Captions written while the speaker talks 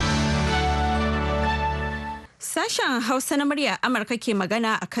Sashen Hausa na murya Amurka ke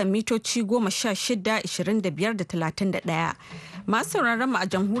magana a kan mitoci 16, 25 da 31. Masu sauraron mu a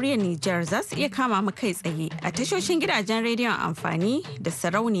jamhuriyar Nijar za su iya kama mu kai tsaye a tashoshin gidajen rediyon amfani da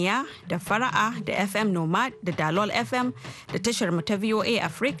sarauniya da fara'a da FM Nomad da Dalol FM da tashar mu ta VOA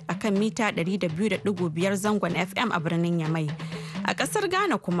Africa a kan mita 200.5 zangon FM a birnin Yamai. A ƙasar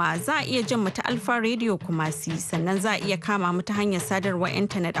Ghana kuma za a iya jin mu ta Alfa Radio Kumasi sannan za a iya kama mu ta hanyar sadarwar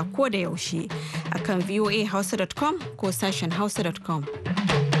intanet a koda yaushe a kan voahausa.com ko sashen hausa.com.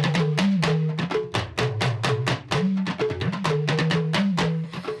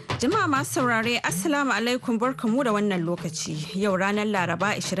 Jama'a masu saurare Assalamu alaikum barkamu da wannan lokaci yau ranar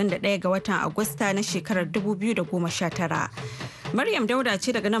Laraba 21 ga watan Agusta na shekarar 2019. Maryam Dauda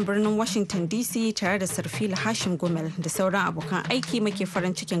ce daga nan birnin Washington DC tare da Sarfila Hashim Gumel da sauran abokan aiki muke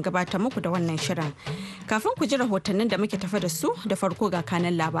farin cikin gabatar muku da wannan shirin. Kafin ku ji rahotannin da muke tafa da su da farko ga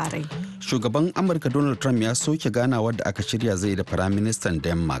kanan labarai. Shugaban Amurka Donald Trump ya soke ganawar da aka shirya zai da Firaministan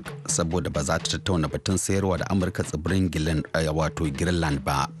Denmark saboda ba za ta tattauna batun sayarwa da Amurka tsibirin Greenland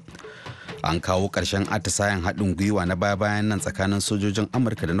ba. An kawo ƙarshen atisayen haɗin gwiwa na baya-bayan nan tsakanin sojojin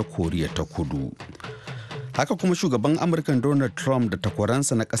Amurka da na Koriya ta Kudu. Haka kuma shugaban Amurkan Donald Trump da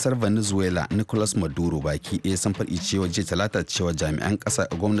takwaransa na kasar Venezuela Nicolas Maduro baki ɗaya sun faɗi cewa jiya talata cewa jami'an ƙasa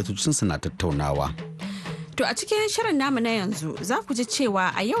gwamnatocin suna tattaunawa. To a cikin shirin namu na yanzu za ku ji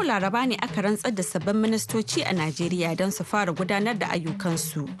cewa a yau Laraba ne aka rantsar da sabbin ministoci a Najeriya don su fara gudanar da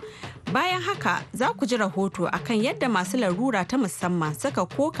ayyukansu. Bayan haka za ku ji rahoto akan yadda masu larura ta musamman suka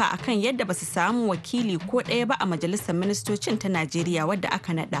koka akan yadda ba su samu wakili ko ɗaya ba a majalisar ministocin ta Najeriya wadda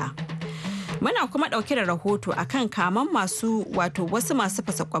aka naɗa. Muna kuma ɗauke da rahoto akan kaman wasu masu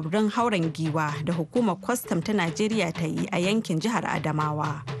fasa kwabrin hauren giwa da hukumar kwastam ta Najeriya ta yi a yankin jihar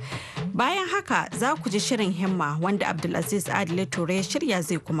Adamawa. Bayan haka za ku ji shirin himma wanda Abdulaziz Adile Ture ya shirya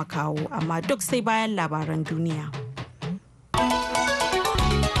zai kuma kawo, amma duk sai bayan labaran duniya.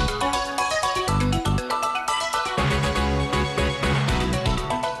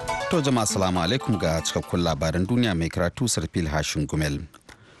 To jama'a assalamu alaikum ga cikakkun labaran duniya mai karatu Sarfil Hashin Gumel.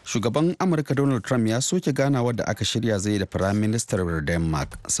 Shugaban Amurka Donald Trump ya soke ganawar da aka shirya zai da Firaministar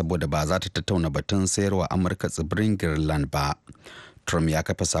Denmark saboda ba za ta tattauna batun sayarwa Amurka tsibirin Greenland ba. Trump ya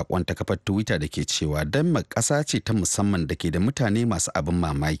kafa sakon ta kafar Twitter da ke cewa Denmark ƙasa ce ta musamman da ke da mutane masu abin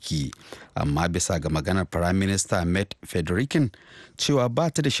mamaki. Amma bisa ga maganar Firaminista Mette Frederiksen cewa ba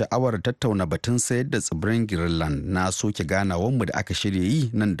ta da sha'awar tattauna batun sayar da tsibirin Greenland, na soke ganawarmu da aka shirya yi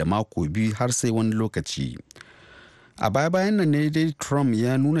nan da mako biyu har sai wani lokaci. A baya-bayan nan ne dai Trump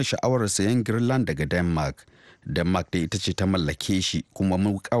ya nuna sha'awar sayan Greenland daga Denmark. Denmark da ita ce ta mallake shi kuma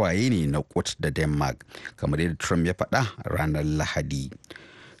mu kawaye ne na Kut da Denmark, kamar yadda Trump ya faɗa ranar Lahadi.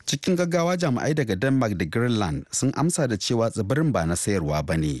 Cikin gaggawa jami'ai daga Denmark da Greenland sun amsa da cewa tsibirin ba na sayarwa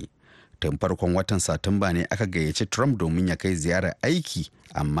ba ne. Tun farkon watan Satumba ne aka gayyaci Trump domin ya kai ziyarar aiki,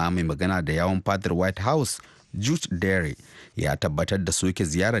 amma mai magana da yawon fadar White House, Jude Dare, ya tabbatar da soke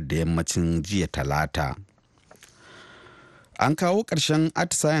ziyarar da yammacin jiya Talata. An kawo ƙarshen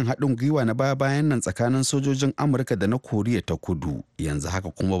atisayen haɗin gwiwa na baya-bayan nan tsakanin sojojin Amurka da na Koriya ta Kudu. Yanzu haka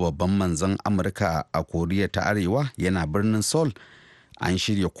kuma babban manzon Amurka a Koriya ta Arewa yana birnin Seoul. An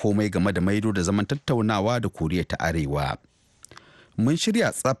shirya komai game da maido da zaman tattaunawa da Koriya ta Arewa. Mun shirya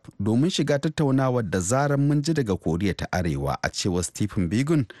tsaf domin shiga tattaunawar da zarar mun ji daga Koriya ta Arewa, a cewar Stephen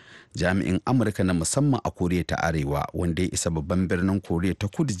Biegun, jami'in Amurka na musamman a Koriya ta Arewa wanda ya isa babban birnin Koriya ta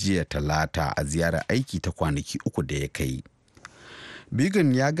Kudu jiya Talata a ziyarar aiki ta kwanaki 3 da ya kai.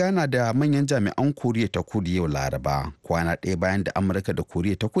 Biegun ya gana da manyan jami'an Koriya ta Kudu yau Laraba, kwana ɗaya bayan da Amurka da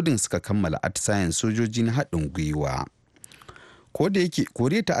Koriya ta Kudu suka kammala atisayen sojoji na haɗin gwiwa. Ko da yake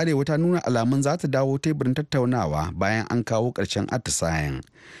Koriya ta Arewa ta nuna alamun za ta dawo teburin tattaunawa bayan an kawo ƙarshen atisayen,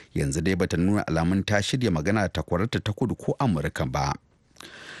 yanzu dai bata nuna alamun ta shirya magana da takwararta ta Kudu ko Amurka ba.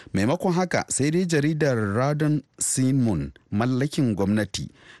 Maimakon haka sai dai jaridar Radon Sinmun mallakin gwamnati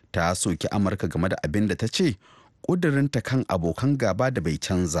ta soki Amurka game da abin da ta ce ƙudurinta kan abokan gaba da bai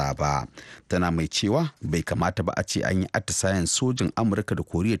canza ba, tana mai cewa bai kamata ba a ce an yi atisayen sojin Amurka da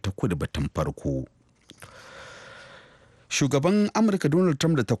Koriya ta Kudu batun farko. Shugaban Amurka Donald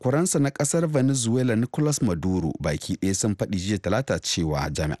Trump da takwaransa na ƙasar Venezuela Nicolas Maduro baki ɗaya sun faɗi jiya Talata cewa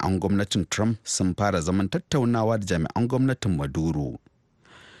jami'an gwamnatin Trump sun fara zaman tattaunawa da jami'an gwamnatin Maduro.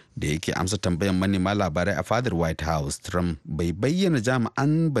 Da yake amsa tambayan manema labarai a fadar White House, Trump bai bayyana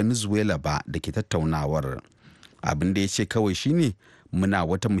jami'an Venezuela ba da ke tattaunawar. Abin da ya ce kawai shine muna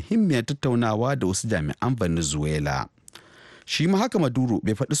wata muhimmiyar tattaunawa da wasu jami'an Venezuela. Shi ma haka Maduro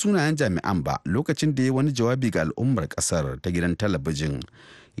bai faɗi sunayen jami'an ba lokacin da ya wani jawabi ga al'ummar ƙasar ta gidan talabijin.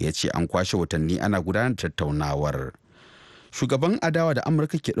 Ya ce an kwashe watanni ana gudanar da tattaunawar. Shugaban adawa da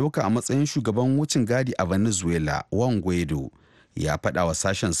Amurka ke ɗauka a matsayin shugaban wucin gadi a Venezuela, Juan Guaido, ya faɗa wa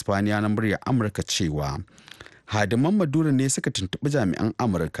sashen Spaniya na muryar Amurka cewa hadiman Maduro ne suka tuntuɓi jami'an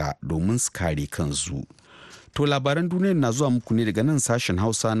Amurka domin su kare kansu. To labaran duniyar na zuwa muku ne daga nan sashen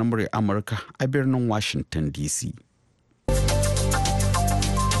Hausa na muryar Amurka a birnin Washington DC.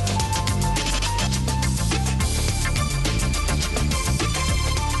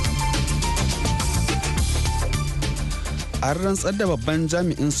 An rantsar da babban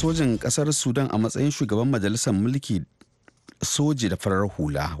jami'in sojin kasar Sudan a matsayin shugaban majalisar mulki soji da farar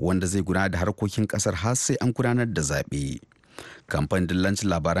hula wanda zai gudanar da harkokin kasar har sai an gudanar da zaɓe. Kamfanin dillancin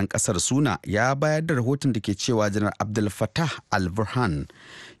labaran kasar Suna ya bayar da rahoton da ke cewa janar Abdul Fattah al-Burhan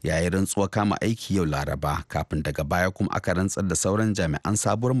ya yi rantsuwa kama aiki yau Laraba kafin daga baya kuma aka rantsar da sauran jami'an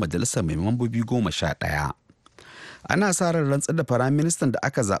sabuwar majalisar mai mambobi 11. Ana sa ran rantsar da firaministan da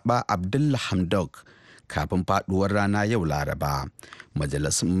aka zaɓa Abdullah Hamdok kafin faduwar rana yau Laraba.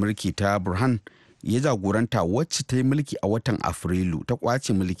 Majalisar mulki ta Burhan ya jagoranta wacce ta yi mulki a watan Afrilu ta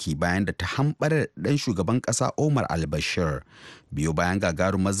kwace mulki bayan da ta hambara dan shugaban kasa Omar al-Bashir biyo bayan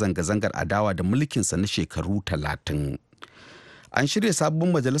gagarumar zanga-zangar adawa da mulkinsa na shekaru 30. An shirya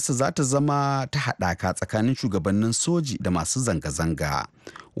sabbin majalisa za ta zama ta haɗaka tsakanin shugabannin soji da masu zanga-zanga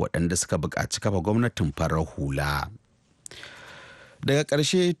waɗanda suka buƙaci kafa gwamnatin farar hula. Daga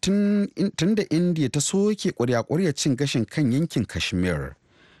ƙarshe tun da India ta soke ƙwarya-ƙwarya cin gashin kan yankin Kashmir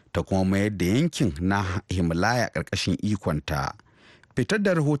ta kuma mayar da yankin na Himalaya ƙarƙashin ikonta. Fitar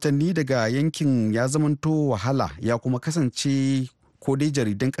da rahotanni daga yankin ya zamanto wahala ya kuma kasance ko dai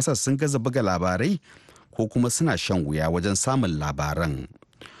jaridan ƙasar sun gaza buga labarai ko kuma suna shan wuya wajen samun labaran.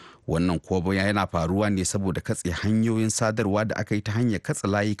 Wannan kuwa yana faruwa ne saboda katse hanyoyin sadarwa da aka yi ta hanyar katse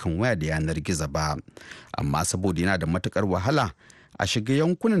layukan waya da yanar gizo ba. Amma saboda yana da matukar wahala a shiga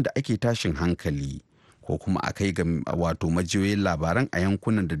yankunan da ake tashin hankali ko kuma a kai ga wato majiyoyin labaran a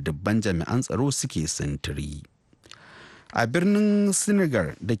yankunan da dubban jami'an tsaro suke sintiri. A birnin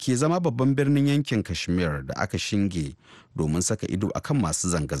Srinagar da ke zama babban birnin yankin Kashmir da aka shinge domin saka ido akan masu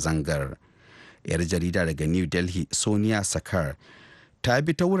zanga-zangar. 'Yar jarida daga New Delhi Sonia Sakar ta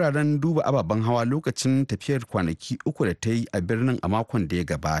bi ta wuraren duba ababen hawa lokacin tafiyar kwanaki 3 da ta yi a birnin a makon da ya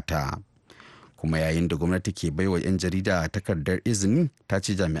gabata. Kuma yayin da gwamnati ke baiwa 'yan jarida takardar izini ta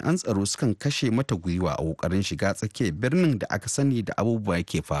ce jami'an tsaro sukan kashe mata gwiwa a kokarin shiga tsakiyar birnin da aka sani da abubuwa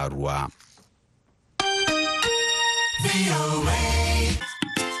ke faruwa.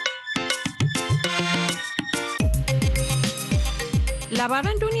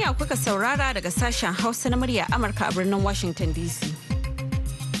 Labaran duniya kuka saurara daga sashen Hausa na murya Amurka a birnin Washington DC.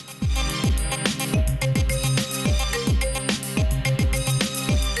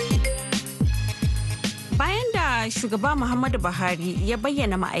 Shugaba Muhammadu Buhari ya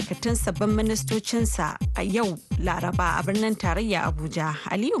bayyana ma'aikatan sabbin ministocinsa a yau Laraba a birnin tarayya Abuja.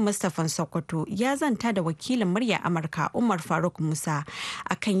 Aliyu Mustapha Sokoto ya zanta da wakilin murya Amurka Umar Faruk Musa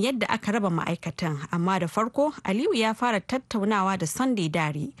akan yadda aka raba ma'aikatan, amma da farko Aliyu ya fara tattaunawa da Sunday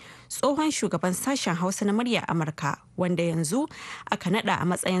Dare, tsohon shugaban sashen Hausa na murya Amurka wanda yanzu aka nada a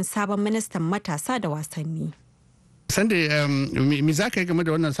matsayin sabon ministan matasa da wasanni. Sande, me za ka yi game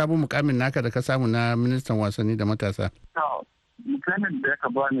da wannan sabon mukamin naka da ka samu na ministan wasanni da matasa? Mukamin da ya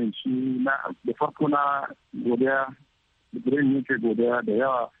bani shi na da farko na godiya, birin yake godiya da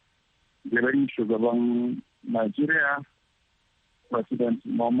yawa garin shugaban Najeriya, President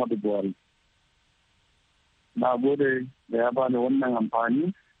Muhammadu Buhari. Na gode da ya bani wannan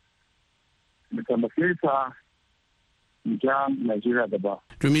amfani da tallafe sa ja Najeriya gaba.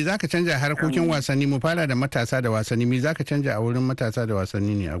 To me za ka canja harkokin wasanni, mu fara da matasa da wasanni, me za ka canja a wurin matasa da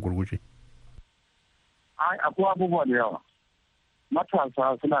wasanni ne a gurguje? Akwai abubuwa da yawa.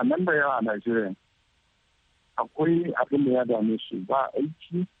 Matasa suna nan da yawa a Najeriya. Akwai abin da ya dame su, ba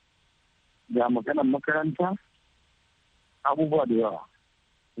aiki, ga maganar makaranta, abubuwa da yawa.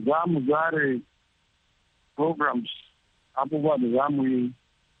 Za mu zare programs, abubuwa da za mu yi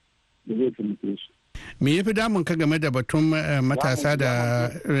da zai taimake su. Me yafi damun ka game da batun matasa da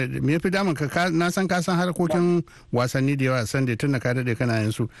me yafi damun ka na san ka san harkokin wasanni da yawa san da tun da ka dade kana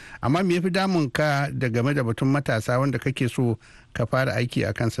yin su, amma me yafi damun ka da game da batun matasa wanda kake so ka fara aiki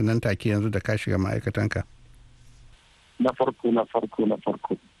a kansa nan take yanzu da ka shiga ma'aikatanka? Na farko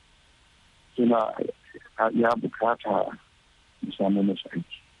suna ya bukata mu samu masu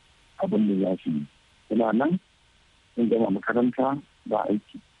aiki abin da ya fi suna nan sun gama makaranta ba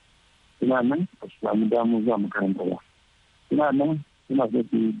aiki, suna nan ba su samu damu zuwa makaranta ba, suna nan suna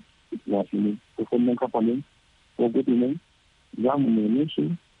zafi wasu ne ko kullum kafa ne ko gudu ne, za mu neme su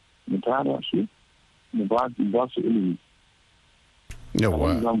mu tara su mu ba su ilimi.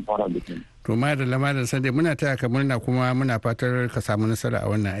 Yawwa. Zan fara da kai. To da sande muna taya ka murna kuma muna fatar ka samu nasara a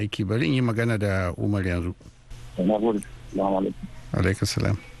wannan aiki. Bari in yi magana da Umar yanzu. Na gode. Assalamu alaikum. Alaikum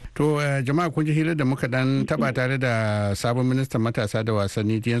salam. To jama'a kun ji hirar da muka dan taba tare da sabon ministan matasa da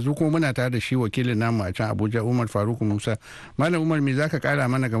wasanni, yanzu kuma muna tare da shi wakilin namu a can Abuja Umar Faru Musa. Malam Umar, me zaka kara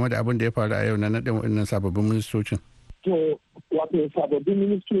mana game da abin da ya faru a yau na nadin wannan sababbin ministocin? To wato sababbin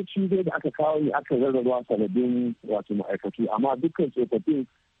ministoci dai da aka kawo ne aka rarraba sababbin wato ma'aikatu, amma dukkan tsofaffin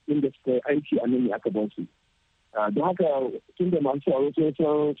inda suka yi aiki a nan ne aka bar su. Don haka tun da masu tsaro sun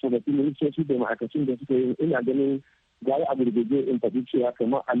san sababbin ministoci da ma'aikatun da suka yi, ina ganin gari a gurgurde in faɗi cewa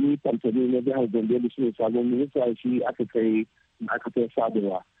kamar Ali Pantani na jihar Gombe da shi ne sabon minista, shi aka kai ma'aikatar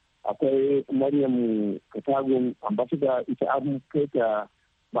sadarwa. Akwai Maryam Katagun ambassador, ita an kai ta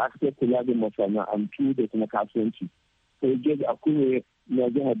ma'aikatar kula da masana'antu da kuma kasuwanci. Sai George Akume na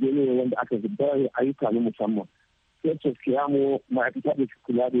jihar Benue wanda aka zubar ayyuka na musamman. Sai Kiyamo ma'aikata da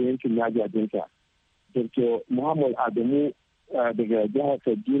kula da yankin Niger Delta. Dr. Muhammad Adamu daga jihar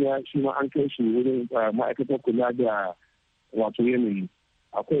Kaduna shi ma an kai shi wurin ma'aikatar kula da wato yanayi.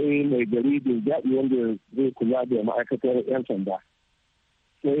 Akwai mai gari da jaɗi wanda zai kula da ma'aikatar 'yan sanda.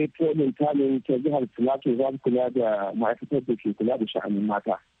 Sai Tolin Talin ta jihar Filato za su kula da ma'aikatar da ke kula da sha'anin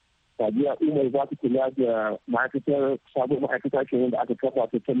mata. Sadiya Umar za ta kula da ma'aikatar sabon ma'aikata ke wanda aka kafa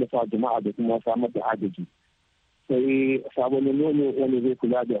ta tallafa jama'a da kuma samar da agaji. Sai sabon nono wanda zai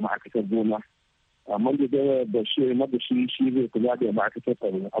kula da ma'aikatar gona. Amma da Bashir Magashi shi zai kula da ma'aikatar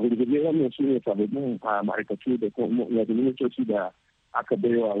tsaro. A gurgurde wannan su ne sababbin ma'aikatu da kuma ministoci da aka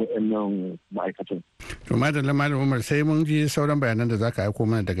baiwa waɗannan ma'aikatan. To madalla Malam Umar, sai mun ji sauran bayanan da zaka aiko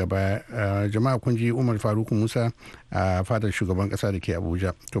mana daga baya. Jama'a kun ji Umar Faruk Musa a fadar shugaban kasa da ke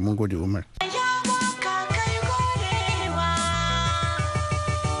Abuja. To mun gode Umar.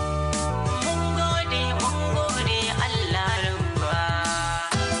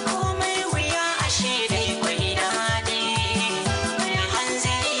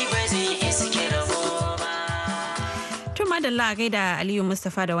 Madalla a gaida Aliyu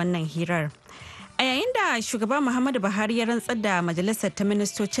Mustapha da wannan hirar. A yayin da shugaba Muhammadu Buhari ya rantsar da majalisar ta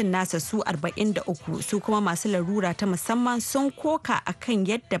ministocin nasa su 43, su kuma masu larura ta musamman sun koka akan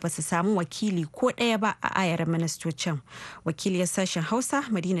yadda ba su samu wakili ko ɗaya ba a ayar ministocin. Wakiliyar sashen Hausa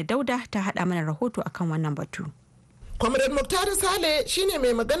Madina Dauda ta haɗa mana rahoto akan wannan batu. Comrade Muktar Sale shine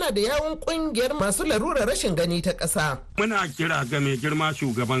mai magana da yawun kungiyar masu larurar rashin gani ta ƙasa. Muna kira ga mai girma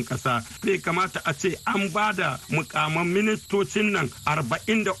shugaban ƙasa, bai kamata a ce an ba da mukaman ministocin nan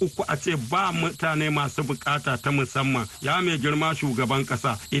 43 a ce ba mutane masu bukata ta musamman. Ya mai girma shugaban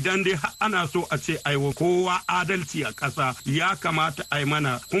ƙasa, idan dai ana so a ce aiwa kowa adalci a ƙasa, ya kamata a yi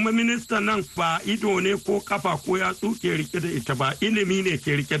mana. Kuma ministan nan ba ido ne ko kafa ko yatsu ke rike da ita ba, ilimi ne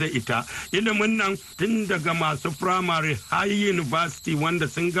ke rike da ita. Ilimin nan tun daga masu firamare high university wanda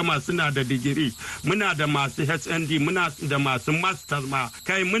sun gama suna da digiri, muna da masu HND, muna da masu masters ma,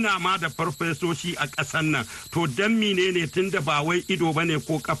 kai muna ma da farfesoshi a ƙasar nan. To dan menene tun da ba wai ido bane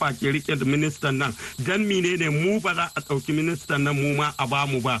ko kafa ke rike da ministan nan, dan menene mu ba za a ɗauki ministan nan mu ma a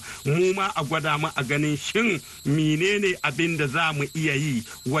bamu ba, mu ma a gwada mu a ganin shin menene abin da za mu iya yi,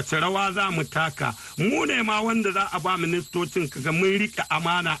 wace rawa za mu taka. Mu ne ma wanda za a ba ministocin kaga mun rike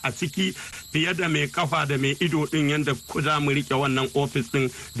amana a ciki fiye da mai kafa da mai ido din, yanda za mu rike wannan ofis din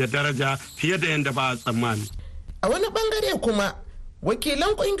da daraja fiye da yanda ba a tsammani. A wani bangare kuma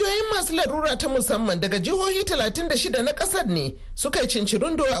wakilan kungiyoyin masu larura ta musamman daga jihohi 36 na kasar ne suka yi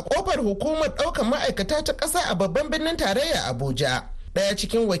cincirindo a kofar hukumar daukan ma'aikata ta kasa a babban birnin tarayya Abuja. Daya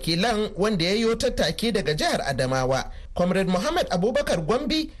cikin wakilan wanda ya yi tattaki daga jihar Adamawa, Comrade Muhammad Abubakar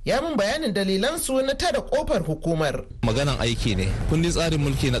Gwambi, ya min bayanin dalilan su na tara kofar hukumar. Maganan aiki ne. Kundin tsarin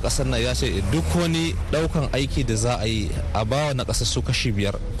mulki na kasar nan ya ce duk wani daukan aiki da za a yi a bawa na kasar su kashi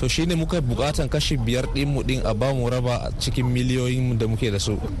 5. To shine muka bukatan kashi 5 din mu din a ba mu raba a cikin miliyoyin da muke da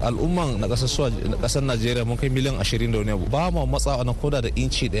su. Al'umman na kasar Najeriya mun kai miliyan 20 da wani abu. Ba mu matsa na koda da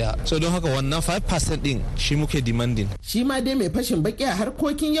inci daya. So don haka wannan 5% din shi muke demanding. Shi ma dai mai fashin baki a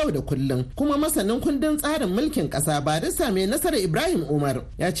harkokin yau da kullum kuma masanin kundin tsarin mulkin kasa barista mai nasara Ibrahim Umar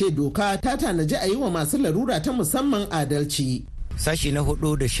ya ce doka ta tanaji a yi wa masu larura ta musamman adalci. Sashi na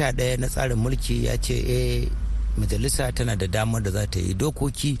 4 da 11 na tsarin mulki ya ce majalisa tana da damar da za ta yi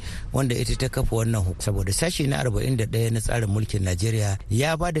dokoki wanda ita ta kafa wannan hukumar, saboda sashi na 41 na tsarin mulkin Najeriya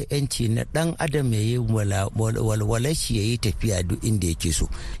ya ba da yanci na dan adam ya yi walwalashi ya yi tafiya duk inda yake so,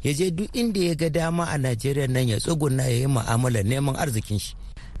 ya je duk inda ya ga dama a Najeriya nan ya tsuguna ya yi mu'amala neman arzikin shi.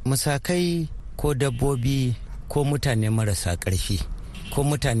 Musakai ko dabbobi ko mutane marasa ƙarfi ko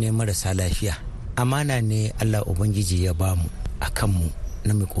mutane marasa lafiya amana ne Allah Ubangiji ya bamu a kanmu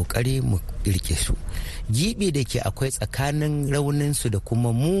na mu kokari mu rike su. Gibi da ke akwai tsakanin rauninsu da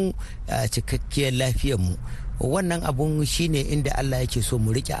kuma mu cikakkiyar lafiyar mu, wannan abun shine inda Allah yake so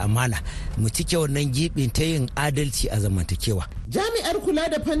mu rike amana, mu cike wannan gibin ta yin adalci a zamantakewa. Jami'ar kula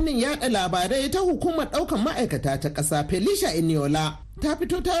da fannin yada labarai ta hukumar daukan ma'aikata ta ƙasa Felicia Eniola ta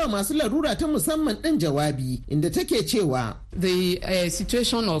fito ta wa masu larura ta musamman ɗin jawabi, inda take cewa the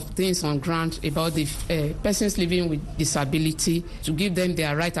situation of things on ground about the persons living with disability, to give them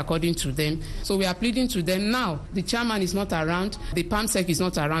their right according to them. So we are pleading to them now. The chairman is not around, the PAMSEC is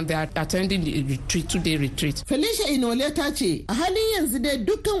not around, they are attending the retreat, 2-day retreat. Felicia Eniola ta ce a halin yanzu dai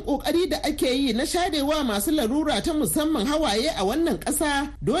dukkan kokari da ake yi na sharewa masu larura ta musamman hawaye a wannan ƙasa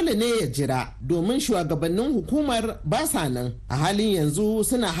dole ne ya jira, domin shugabannin hukumar ba sa nan. A halin yanzu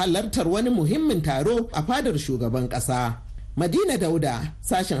suna halartar wani muhimmin taro a fadar shugaban ƙasa. Madina Dauda,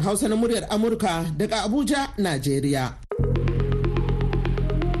 sashen Hausa na muryar Amurka daga Abuja, Najeriya.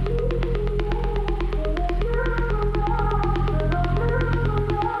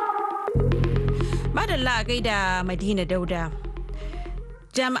 Madalla a gaida Madina Dauda.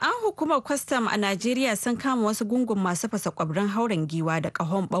 Jami'an hukumar kwastam a Najeriya sun kama wasu gungun masu fasa kwabrin hauren giwa da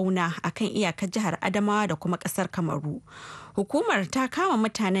ƙahon bauna a kan iyakar jihar Adamawa da kuma ƙasar Kamaru. Hukumar ta kama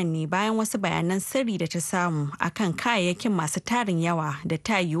mutanen ne bayan wasu bayanan sirri da ta samu akan kayayyakin masu tarin yawa da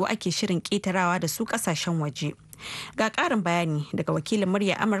ta yiwu ake shirin ƙetarawa da su ƙasashen waje. Ga ƙarin bayani daga wakilin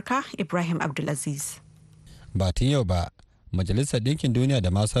murya Amurka Ibrahim Abdulaziz. Ba tun yau ba, Majalisar Ɗinkin Duniya da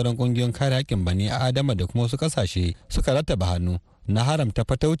masu sauran ƙungiyoyin kare haƙƙin bani a Adama da kuma wasu ƙasashe suka rattaba hannu na haramta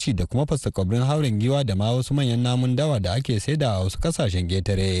fatauci da kuma fasa kwabrin hauren giwa da ma wasu manyan namun dawa da ake saida a wasu kasashen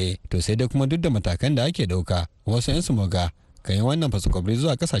getare. To sai dai kuma duk da matakan da ake dauka, wasu 'yan sumoga kan yi wannan fasa kwabri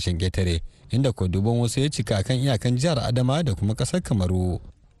zuwa kasashen getare, inda ko dubban wasu ya cika kan iyakan jihar Adama da kuma kasar Kamaru,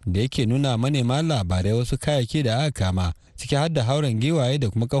 da yake nuna manema labarai wasu kayayyaki da aka kama ciki har da hauren giwaye da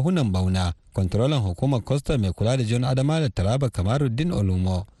kuma kahunan bauna. Kwantarolan hukumar Costa mai kula da jihar Adama da Taraba Kamaruddin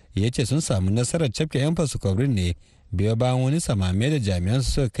Olumo ya ce sun samu nasarar cafke 'yan fasa kwabrin ne biyo bayan wani samame da jami'an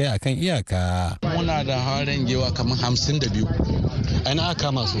suka kai akan iyaka. Muna da hauren giwa kamar 52. Aina aka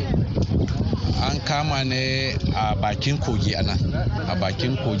kama su? An kama ne a bakin kogi a nan, a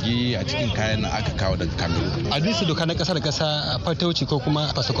bakin kogi a cikin kayan nan aka kawo daga Kamaru. A bisa doka na kasa da kasa, fatauci ko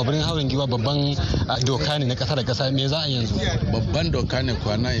kuma fasa kwabrin hauren giwa babban doka ne na kasa da kasa, me za a yanzu? Babban doka ne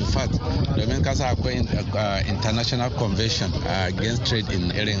kuwa na, in fact, domin kasa akwai international convention against trade in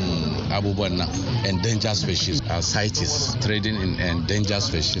irin abubuwan nan, endangered species, CITES, trading in endangered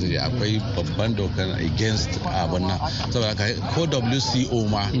species, akwai babban doka against abun nan. Saboda ko WCO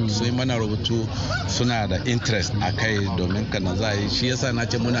ma sun yi mana rubutu suna da interest a kai, domin kana za a yi, shi yasa na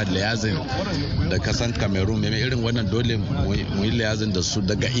ce muna da liyazin da kasan Cameroon, mai irin wannan dole mu yi liyazin da su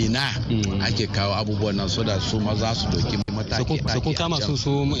daga ina ake kawo abubuwan nan, so da su ma za su doki mataki. So kun kama su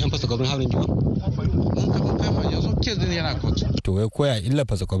yan fasa kwabrin hauren giwa? Mun kama yanzu kezin yana kotu. To wai koya illa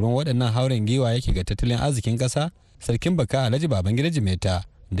fasa kwabrin waɗannan hauren giwa yake ga tattalin arzikin ƙasa? Sarkin Baka Alhaji Babangida Jimeta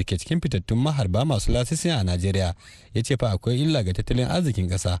da ke cikin fitattun maharba masu lasisi a Najeriya ya ce fa akwai illa ga tattalin arzikin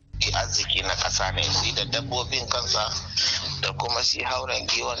ƙasa. Arziki na ƙasa ne, shi da dabbobin kansa da kuma shi hauren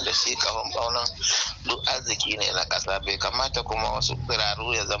giwon da shi kahon baunan duk arziki ne na ƙasa. Bai kamata kuma wasu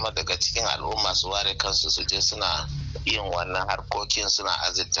firaru ya zama daga cikin al'umma su ware kansu su je suna yin wannan harkokin suna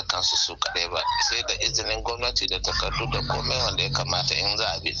azurta kansu su kaɗai ba, sai da izinin gwamnati da takardu da komai wanda ya kamata in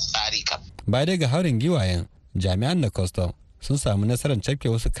za a bi tsari kam. Ba dai ga hauren giwayen, jami'an na custom sun samu nasarar cafke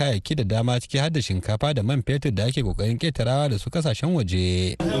wasu kayayyaki da dama ciki har da shinkafa da man fetur da ake kokarin ketarawa da su kasashen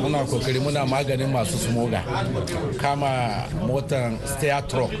waje. Muna kokari muna maganin masu smoga, kama motan stair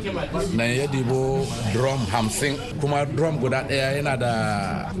truck na ya dibo drum 50, kuma drum guda daya yana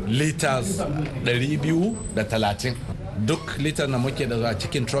da liters 230. Duk litar na muke da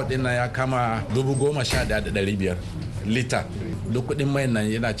cikin truck din ya kama 11,500 lita. Duk kudin mai nan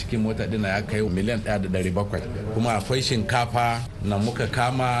yana cikin mota dina ya kai miliyan 1,700. Kuma akwai shinkafa na muka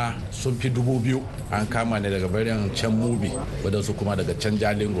kama sun fi 2,000. An kama ne daga bayan can Mubi, wadansu kuma daga can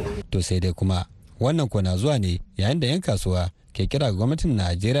Jalingo. To sai dai kuma wannan kwana zuwa ne yayin da 'yan kasuwa ke kira gwamnatin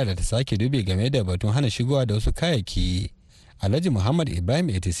Najeriya da ta sake dubi game da batun hana shigowa da wasu kayayyaki. Alhaji Muhammad Ibrahim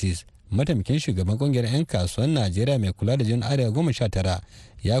 86, mataimakin shugaban kungiyar 'yan kasuwan Najeriya mai kula da jin arewa 19,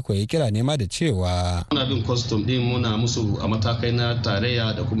 ya koyi kira nema da cewa muna bin custom din, muna musu a matakai na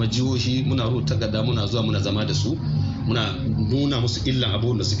tarayya da kuma jihohi, muna rubuta takarda, muna zuwa muna zama da su, muna nuna musu illan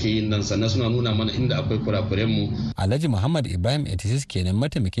abubuwan da suke yin nan, sannan suna nuna mana inda akwai kurakuren mu. Alhaji Muhammad Ibrahim 86 kenan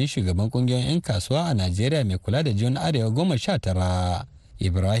mataimakin shugaban kungiyar 'yan kasuwa a Najeriya mai kula da jin arewa 19.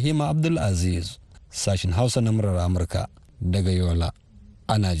 Ibrahim Abdul Aziz, sashin Hausa na murar Amurka daga Yola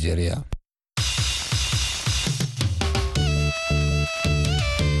a Najeriya.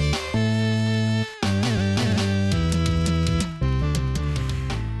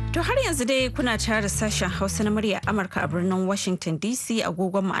 To har yanzu dai kuna tare da sashen Hausa na murya Amurka a birnin Washington DC,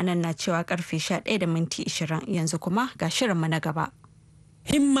 agogon mu anan na cewa karfe 11:20 yanzu kuma ga shirinmu na gaba.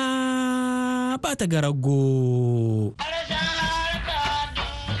 Himma ba ta garago.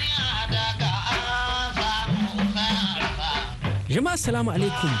 Jama'a assalamu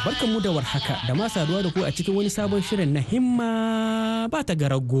alaikum, barkanmu da warhaka da ma saduwa da ku a cikin wani sabon shirin na himma ba ta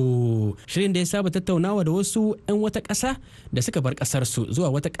garago. Shirin da ya saba tattaunawa da wasu 'yan wata ƙasa da suka bar ƙasarsu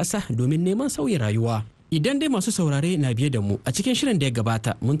zuwa wata ƙasa domin neman sauyin rayuwa. Idan dai masu saurare na biye da mu a cikin shirin da ya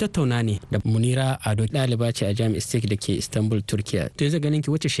gabata mun tattauna ne da Munira Ado, ɗaliba ce a Jami'ar State da ke Istanbul, Turkiya. To yanzu ganin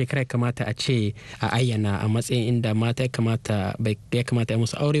ki wace shekara kamata a ce a ayyana a matsayin inda mata ya kamata ya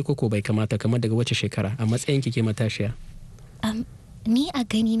musu aure ko bai kamata, kamar daga wace shekara a matsayin ki ke matashiya? Ni a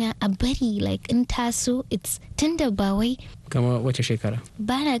gani na a bari like in taso it's tunda ba wai kama wace shekara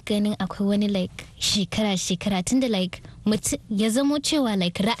ba na ganin akwai wani like shekara tunda like ya zamo cewa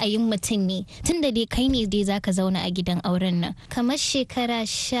like ra'ayin mutum ne, tunda dai kai ne dai zaka zauna a gidan auren nan kamar shekara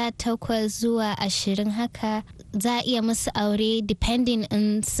 18 zuwa 20 haka za a iya musu aure depending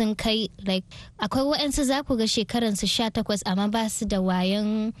in sun kai like akwai wa'ansu za ku ga shekaransu 18 amma ba su da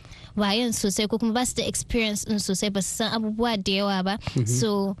wayan sosai ko kuma ba su da experience din sosai, ba su san abubuwa da yawa ba.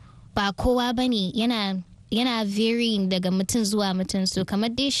 So ba kowa bane yana varying daga mutum zuwa mutum, so kamar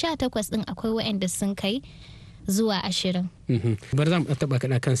dai 18 din akwai wa'anda sun kai zuwa 20. Bari za mu taɓa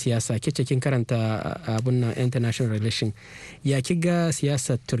kaɗa kan siyasa. Kice kin karanta abun nan international relation, ya kiga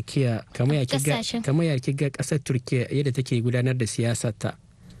siyasar Turkiya kamar ya kiga ƙasar Turkiya yadda take gudanar da siyasar ta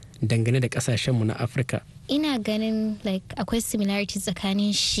dangane da ƙasashenmu na Afirka? Ina ganin like akwai similarity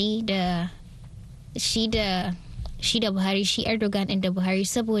tsakanin shi da Buhari, shi Erdogan ɗin da Buhari,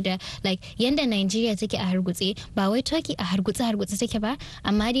 saboda like yanda Najeriya take a hargutse ba wai Turkey a hargutse take ba,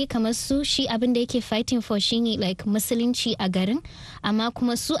 amma dai kamar su shi abin da yake fighting for shine like musulunci a garin, amma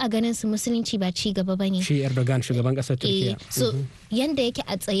kuma su a ganin su musulunci ba ci gaba bane. Shi Erdogan shugaban ƙasar Turkiya. So yanda yake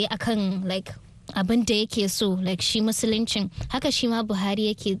a tsaye akan like abin da yake so like shi musuluncin, haka shi ma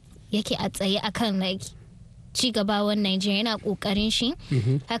Buhari yake a tsaye akan like ci gabawan Najeriya, yana kokarin shi.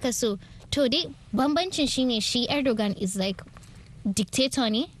 Haka so to dai bambancin shine shi Erdogan is like dictator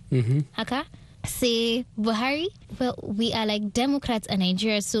ne. Haka sai Buhari, well, we are like Democrats a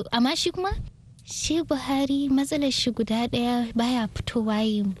Nigeria, so amma shi kuma shi Buhari matsalar shi guda daya, baya fitowa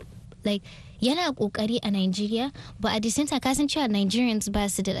yi like yana kokari a Nigeria, but at the same time kasan cewa Nigerians ba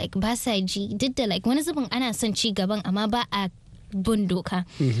su da like ba sa ji, duk da like wani zubin ana son ci gaban amma ba a bin doka.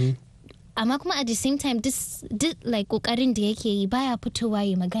 Amma kuma at the same time duk like kokarin da yake yi baya fitowa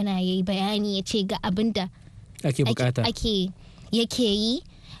yi magana, yayi bayani ya ce ga abin da ake bukata yake yi,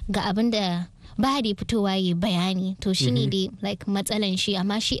 ga abin da ba da fitowa yi bayani. To shine dai like matsalan shi,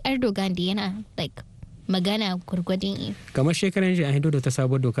 amma shi Erdogan da yana like magana gurgudun yi. Kamar shekaran ji an hido da ta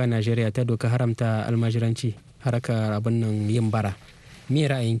sabuwar doka Najeriya, ta doka haramta almajiranci, haraka abin nan yin bara. Me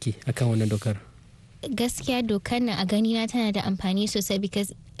ra'ayinki akan wannan dokar? Gaskiya dokar nan a gani na tana da amfani sosai,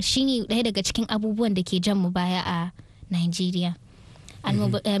 because shine ɗaya daga cikin abubuwan da ke jan mu baya a Najeriya.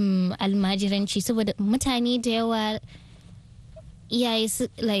 Almajiranci, saboda mutane da yawa iyaye su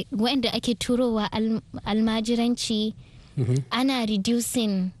like wanda ake turowa almajiranci, ana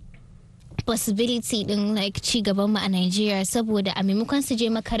reducing possibility din like ci gaban mu a Najeriya, saboda a maimakon su je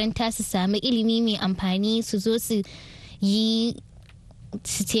makaranta su sami ilimi mai amfani, su zo su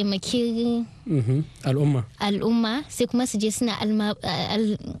taimaki al'umma sai kuma su je suna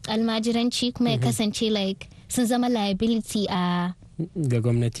almajiranci, kuma ya kasance like sun zama liability ga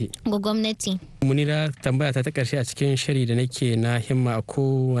gwamnati. Munira, tambaya ta karshe a cikin shiri da nake na himma a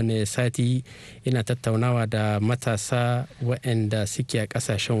kowane sati ina tattaunawa da matasa waɗanda suke a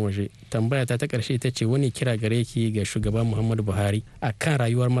ƙasashen waje. Tambaya ta karshe ita ce, wani kira gare ki ga shugaban Muhammadu Buhari akan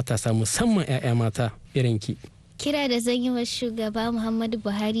rayuwar matasa, musamman 'ya'ya mata irin ki? Kira da zan yi wa shugaba Muhammadu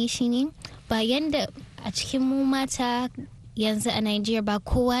Buhari shine, bayan da a cikin mu mata yanzu a Nigeria ba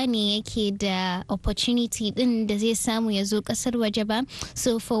kowa ne yake da opportunity din da zai samu ya zo kasar waje ba,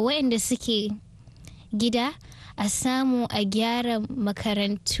 so for waɗanda suke gida a samu a gyara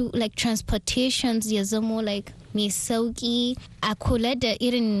makarantu like transportations ya zamo like mai sauki, a kula da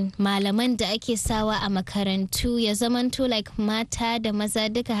irin malaman da ake sawa a makarantu, ya zamanto like mata da maza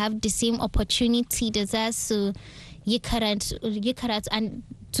duka have the same opportunity da za su yi karatu and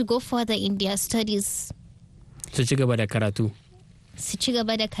to go further in their studies. Su ci gaba da karatu.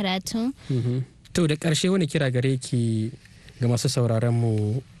 To da ƙarshe wani kira gare ki ga masu sauraron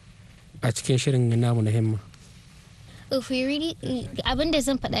mu a cikin shirin namu na himma? abin da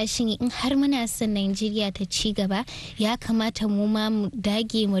zan faɗa shi ne in har muna son Najeriya ta ci gaba ya kamata mu ma mu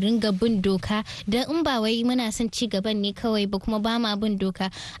dage mu ringa bin doka don in ba wai muna son ci gaban ne kawai ba kuma ba ma bin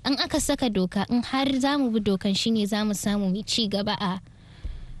doka an aka saka doka in har za mu bi dokan shine za mu samu mu ci gaba a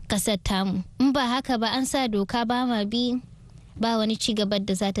kasar tamu in ba haka ba an sa doka ba ma bi ba wani ci gaban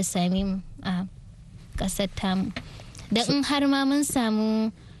da za ta same mu a kasar tamu da in har ma mun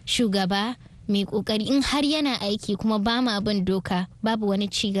samu shugaba mai kokari in har yana aiki kuma ba ma bin doka babu wani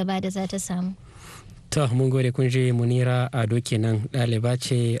ci gaba da za ta samu. To mun gode kun je Munira Ado kenan ɗaliba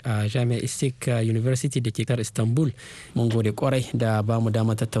ce a Jami'ar Istik University da ke kar Istanbul. Mun gode kwarai da ba mu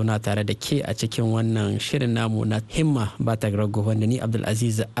dama tattauna tare da ke a cikin wannan shirin namu na himma ba ta rago wanda ni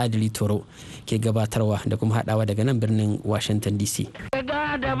Abdulaziz Adili Toro ke gabatarwa da kuma haɗawa daga nan birnin Washington DC.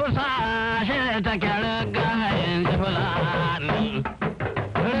 Riga da busa shi ta riga yin fulani.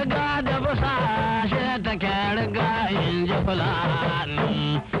 Riga da busa shi ta riga yin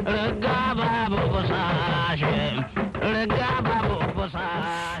fulani. Riga babu busa shi. Riga babu busa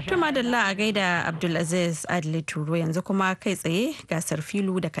shi. Tuma da a gaida Abdulaziz Adli Turo yanzu kuma kai tsaye gasar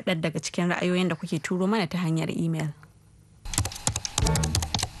filu da kaɗan daga cikin ra'ayoyin da kuke turo mana ta hanyar imel.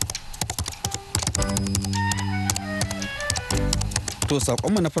 To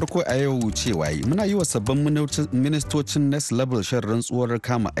sakonmu na farko a yau cewa muna yi wa sabbin ministocin next level shan rantsuwar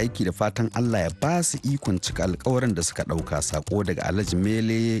kama aiki da fatan Allah ya ba su ikon cika alkawarin da suka ɗauka, sako daga Alhaji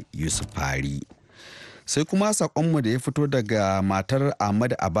Mele Yusufari. Sai kuma sakonmu da ya fito daga matar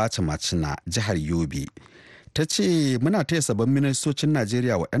Ahmad Abacha Macina jihar Yobe. Ta ce muna taya sabbin ministocin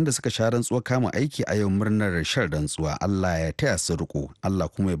Najeriya waɗanda suka sha rantsuwar kama aiki a yau murnar shan rantsuwa. Allah ya taya su riko, Allah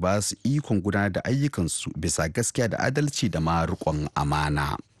kuma ya ba su ikon gudanar da ayyukansu bisa gaskiya da adalci da ma riƙon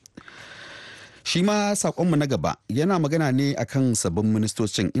amana. Shi ma saƙonmu na gaba yana magana ne akan sabbin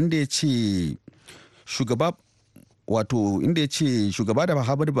ministocin inda ya ce shugaba da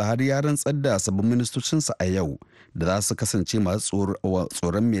Muhammadu Buhari ya rantsar da sabbin ministocinsa a yau da za su kasance masu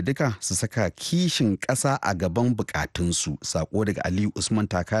tsoron mai duka su saka kishin ƙasa a gaban bukatunsu. Sako daga Aliyu Usman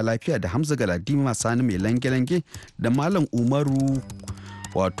Taka Lafiya da Hamza Galadima Sani mai lange-lange da Malam Umaru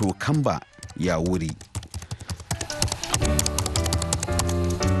Kamba ya wuri.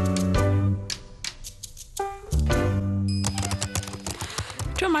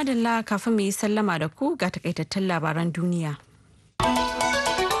 To madalla kafin mu yi sallama da ku ga takaitattun labaran duniya.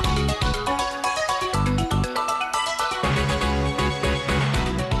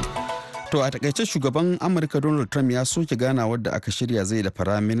 To a takaice shugaban Amurka Donald Trump ya soke ganawar da aka shirya zai da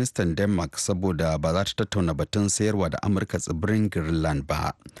Firaministan Denmark saboda ba za ta tattauna batun sayarwa da Amurka tsibirin Greenland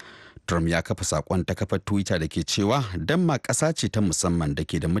ba. Trump ya kafa sakon ta kafar Twitter da ke cewa Denmark ƙasa ce ta musamman da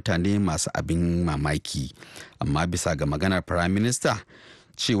ke da mutane masu abin mamaki. Amma bisa ga maganar Firaminista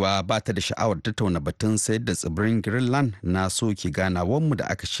cewa ba ta da sha'awar tattauna batun sayar da tsibirin Greenland na soke ganawarmu da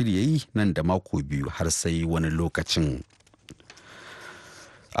aka shirya yi nan da mako biyu har sai wani lokacin.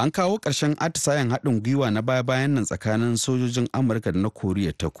 An kawo ƙarshen atisayen haɗin gwiwa na baya-bayan nan tsakanin sojojin Amurka da na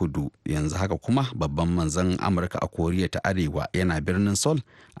Koriya ta Kudu. Yanzu haka kuma babban manzon Amurka a Koriya ta Arewa yana birnin Seoul.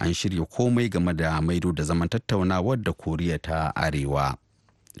 An shirya komai game da maido da zaman tattaunawar da Koriya ta Arewa.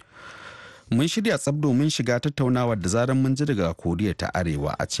 Mun shirya tsab domin shiga tattaunawar da zarar mun ji daga Koriya ta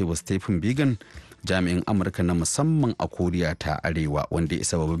Arewa, a cewa Stephen Biegun, jami'in Amurka na musamman a Koriya ta Arewa wanda ya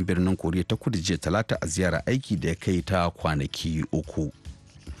isa babban birnin Koriya ta Kudu jiya Talata a ziyara aiki da ya kai ta kwanaki 3.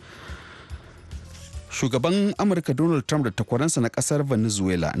 Shugaban Amurka Donald Trump da takwaransa na kasar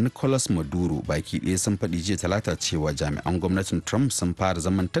Venezuela Nicolas Maduro baki ɗaya sun faɗi jiya Talata cewa jami'an gwamnatin Trump sun fara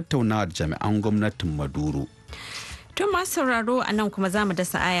zaman tattaunawa da jami'an gwamnatin Maduro. Tun masu sauraro a nan kuma za mu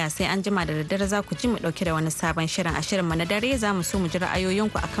dasa aya sai an jima da daddare za ku ji mu dauke da wani sabon shirin. A shirinmu na dare za mu so mu ji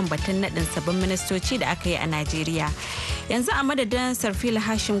ra'ayoyinku akan batun naɗin sabbin ministoci da aka yi a Najeriya. Yanzu a madadin Sarfila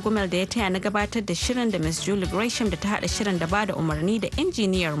Hashim Gumel da ya taya na gabatar da shirin da Miss Julie Gresham da ta haɗa shirin da bada umarni da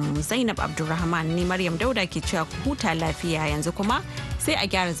injiniyar mu Zainab Abdulrahman, ni Maryam Dauda ke cewa ku huta lafiya. Yanzu kuma sai a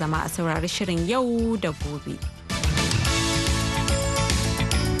gyara zama a saurari shirin yau da gobe.